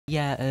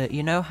Yeah,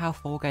 you know how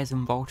Fall Guys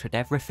unvaulted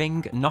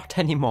everything? Not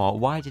anymore.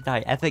 Why did I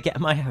ever get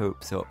my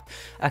hopes up?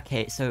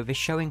 Okay, so this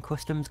show in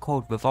customs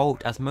called The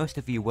Vault, as most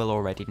of you will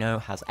already know,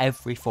 has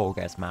every Fall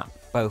Guys map,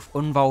 both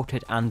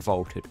unvaulted and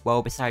vaulted.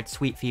 Well, besides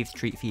Sweet Thieves,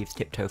 Treat Thieves,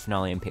 Tiptoe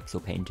Finale and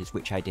Pixel Painters,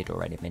 which I did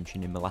already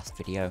mention in the last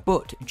video.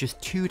 But just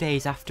 2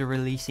 days after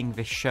releasing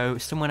this show,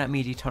 someone at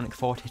Mediatonic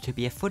thought it to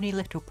be a funny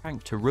little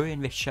prank to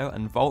ruin this show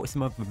and vault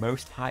some of the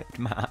most hyped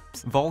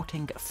maps.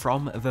 Vaulting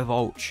from the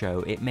Vault show,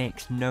 it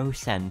makes no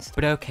sense.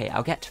 But okay,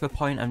 I'll get to the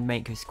point and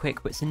make this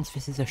quick, but since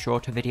this is a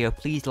shorter video,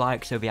 please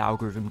like so the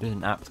algorithm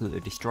doesn't absolutely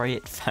destroy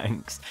it,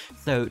 thanks.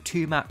 So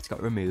 2 maps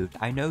got removed.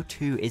 I know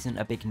 2 isn't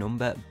a big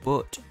number,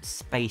 but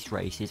Space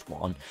Race is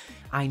one.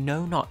 I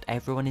know not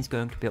everyone is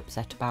going to be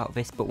upset about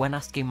this, but when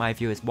asking my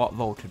viewers what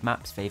vaulted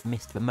maps they've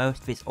missed the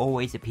most, this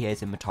always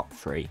appears in the top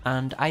 3.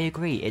 And I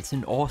agree, it's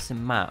an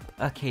awesome map.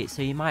 Okay,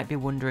 so you might be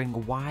wondering,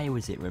 why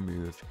was it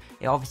removed?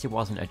 It obviously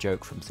wasn't a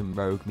joke from some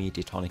rogue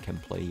Mediatonic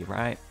employee,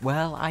 right?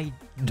 Well, I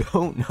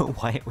don't know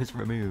why it was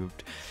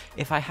removed.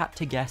 If I had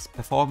to guess,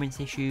 performance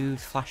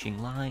issues,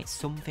 flashing lights,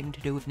 something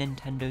to do with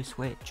Nintendo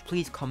Switch.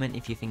 Please comment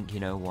if you think you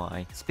know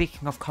why.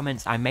 Speaking of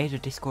comments, I made a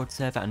Discord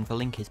server and the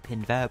link is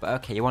pinned there, but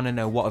okay, you want to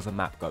know what other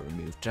map got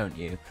removed, don't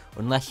you?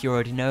 Unless you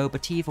already know,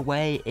 but either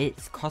way,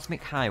 it's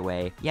Cosmic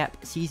Highway. Yep,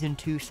 Season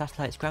 2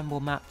 Satellite Scramble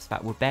maps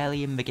that were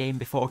barely in the game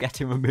before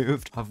getting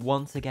removed have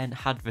once again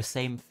had the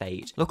same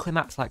fate. Luckily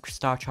maps like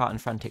Star Chart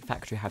and Frantic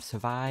Factory have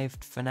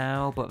survived for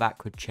now, but that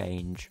could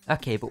change.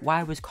 Okay, but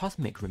why was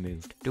Cosmic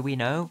removed? Do we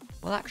know?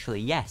 Well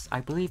actually yes,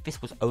 I believe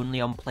this was only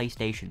on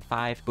PlayStation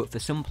 5, but for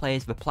some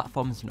players the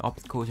platforms and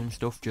obstacles and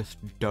stuff just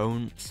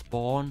don't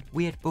spawn.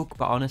 Weird bug,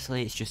 but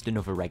honestly it's just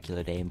another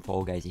regular day in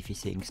Fall Guys if you're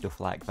seeing stuff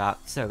like that.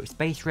 So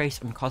Space Race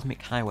and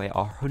Cosmic Highway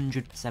are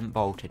 100%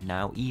 vaulted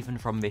now, even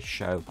from this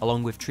show,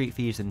 along with Treat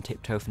Thieves and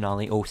Tiptoe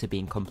Finale also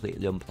being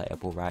completely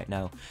unplayable right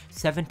now.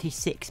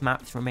 76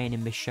 maps remain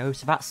in this show,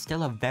 so that's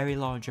still a very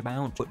large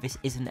amount, but this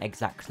isn't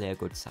exactly a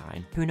good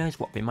sign. Who knows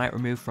what they might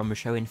remove from the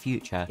show in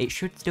future. It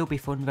should still be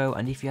fun though,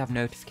 and if you have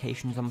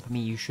notifications on for me,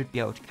 you should be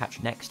able to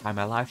catch next time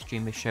I live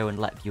stream this show and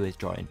let viewers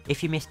join.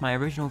 If you missed my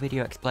original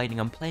video explaining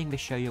I'm playing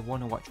this show, you'll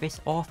want to watch this,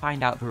 or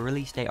find out the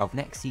release date of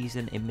next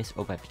season in this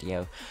other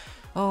video.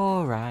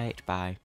 Alright, bye.